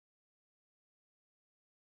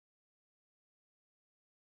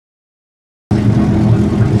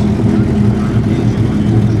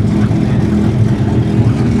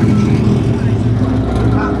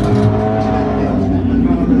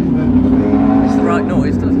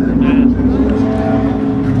noise, doesn't it? Yeah.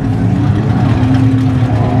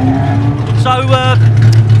 So,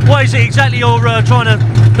 what is it exactly you're trying to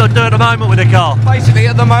do at the moment with the car? Basically,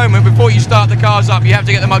 at the moment, before you start the cars up, you have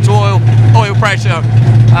to get them up to oil pressure.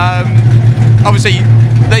 Obviously,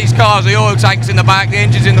 these cars, the oil tank's in the back, the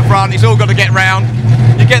engine's in the front, it's all got to get round.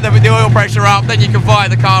 You get the oil pressure up, then you can fire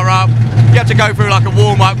the car up. You have to go through like a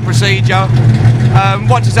warm-up procedure.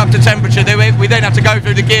 Once it's up to temperature, we then have to go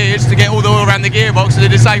through the gears to get all the oil around the gearbox and do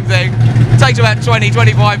the same thing. It takes about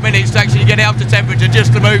 20-25 minutes to actually get it up to temperature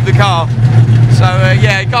just to move the car. So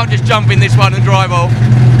yeah, you can't just jump in this one and drive off.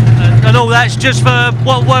 And all that's just for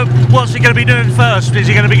what's he going to be doing first? Is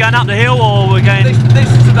he going to be going up the hill, or we're going? This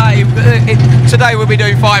today. Today we'll be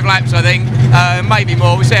doing 5 laps, I think, maybe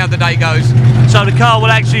more. We'll see how the day goes. So the car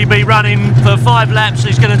will actually be running for 5 laps.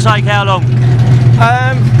 It's going to take how long?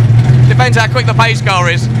 Depends how quick the pace car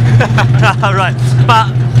is. Right,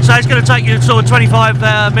 but so it's going to take you sort of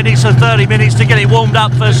 25 minutes or 30 minutes to get it warmed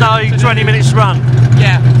up for say 20 minutes to run.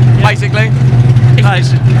 Yeah, basically.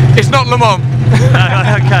 It's not Le Mans.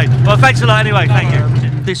 Okay, well thanks a lot anyway, thank you.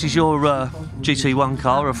 This is your GT1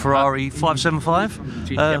 car, a Ferrari 575.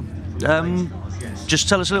 Just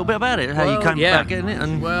tell us a little bit about it, how you came about getting it.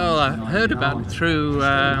 And well, I heard about it through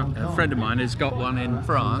a friend of mine who's got one in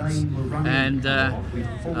France, and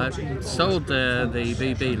I sold the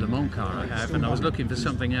BB Le Mans car I have, and I was looking for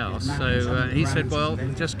something else. So he said, well,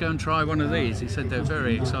 just go and try one of these. He said they're a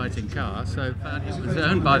very exciting car. So it was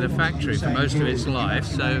owned by the factory for most of its life,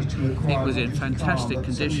 so it was in fantastic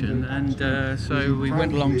condition, and so we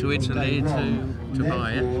went along to Italy to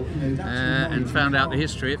buy it, and found out the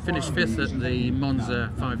history. It finished 5th at the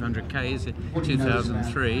Monza 500Ks in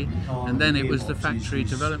 2003, and then it was the factory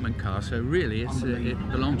development car, so really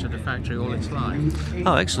it belonged to the factory all its life.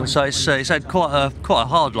 Oh, excellent. So it's had quite a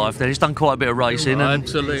hard life then. It's done quite a bit of racing.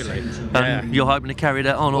 Absolutely. And you're hoping to carry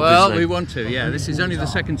that on, well, obviously. we want to, yeah. This is only the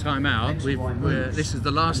second time out. This is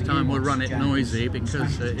the last time we'll run it noisy,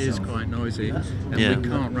 because it is quite noisy, and we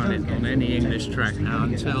can't run it on any English track now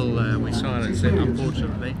until we silence it,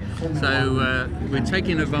 unfortunately. So we're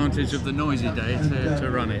taking advantage of the noisy day to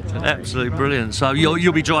run it today. Absolutely brilliant. So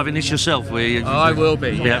you'll be driving this yourself, will you? I will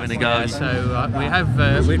be. Having a go. Yeah,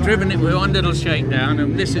 so we've driven it with one little shakedown,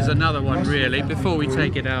 and this is another one really before we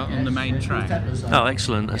take it out on the main track. Oh,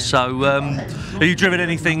 excellent. So have you driven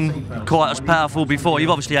anything quite as powerful before? You've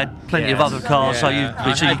obviously had plenty of other cars, so you're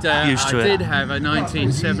used to it. I did have a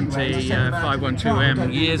 1970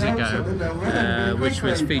 512M years ago, which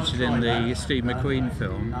was featured in the Steve McQueen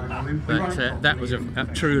film, but that was a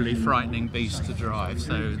truly frightening beast to drive.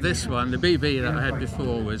 So this one, the BB that I had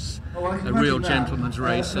before, was a real gentleman's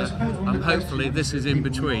racer, and hopefully this is in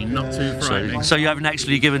between, not too frightening. So you haven't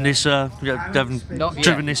actually given this,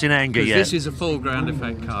 driven this in anger yet? This is a full ground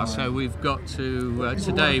effect car, so we've got to,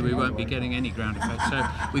 today we won't be getting any ground effect, so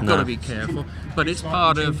we've got to be careful. But it's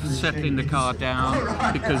part of settling the car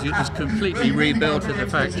down, because it was completely rebuilt at the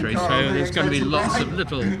factory, so there's going to be lots of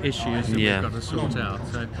little issues that we've got to sort out.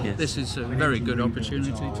 So this is a very good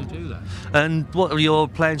opportunity to do that. And what are your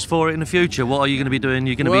plans for it in the future? What are you going to be doing?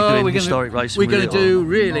 You're going to be doing historic racing? We're going to do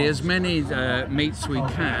really as many meets we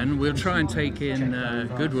can. We'll try and take in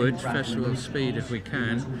Goodwood Festival Speed if we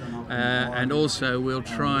can, and also we'll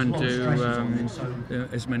try and do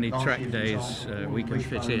as many track days we can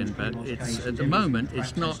fit in. But it's at the moment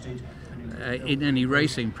it's not in any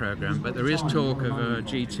racing program, but there is talk of a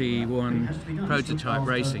GT1 prototype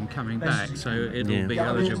racing coming back, so it'll be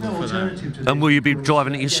eligible for that. And will you be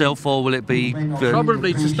driving it yourself, or will it be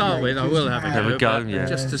probably to start with? I will have a go, yeah.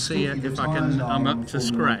 Just to see if I'm up to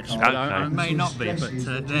scratch. But I may not be, but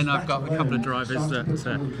then I've got a couple of drivers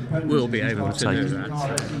that will be able to do that.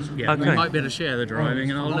 So, we might be able to share the driving,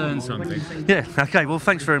 and I'll learn something. Yeah. Okay. Well,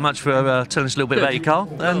 thanks very much for telling us a little bit about your car,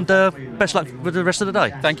 and best luck with the rest of the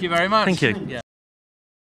day. Thank you very much. Thank you. Yeah.